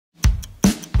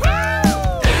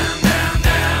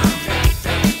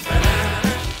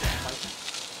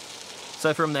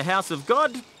So from the house of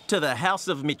God to the house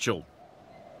of Mitchell.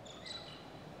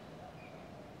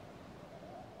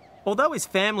 Although his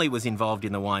family was involved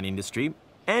in the wine industry,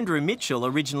 Andrew Mitchell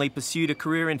originally pursued a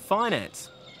career in finance.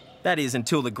 That is,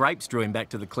 until the grapes drew him back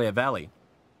to the Clare Valley.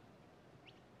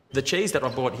 The cheese that I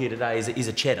bought here today is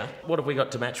a cheddar. What have we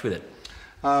got to match with it?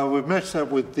 We've matched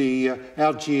up with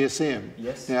our GSM.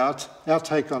 Yes. Now, our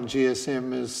take on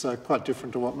GSM is quite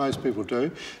different to what most people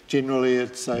do. Generally,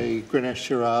 it's a Grenache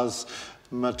Shiraz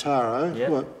Mataro. Yep.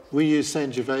 Well, we use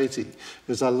Sangiovese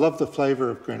because I love the flavour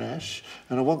of Grenache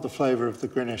and I want the flavour of the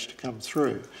Grenache to come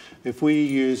through. If we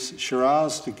use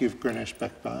Shiraz to give Grenache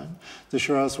backbone, the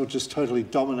Shiraz will just totally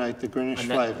dominate the Grenache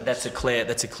flavour. That's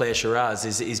a Clare Shiraz.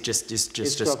 Is just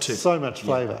it's got too so much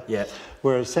flavour. Yeah.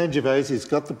 Whereas Sangiovese's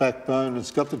got the backbone, it's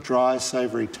got the dry,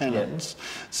 savoury tannins,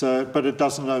 but it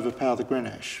doesn't overpower the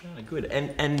Grenache. Oh, good.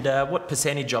 And what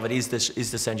percentage of it is the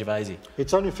Sangiovese?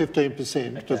 It's only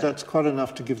 15%, but that's quite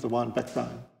enough to give the wine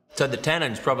backbone. So the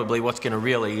tannin's probably what's going to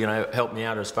really, help me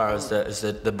out as far as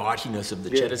the bitiness of the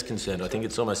cheddar's concerned. I think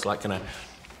it's almost like going to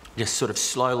just sort of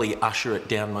slowly usher it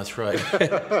down my throat.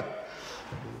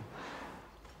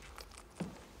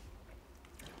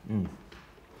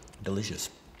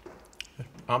 Delicious.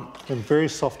 And very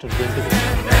soft and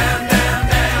drinkable.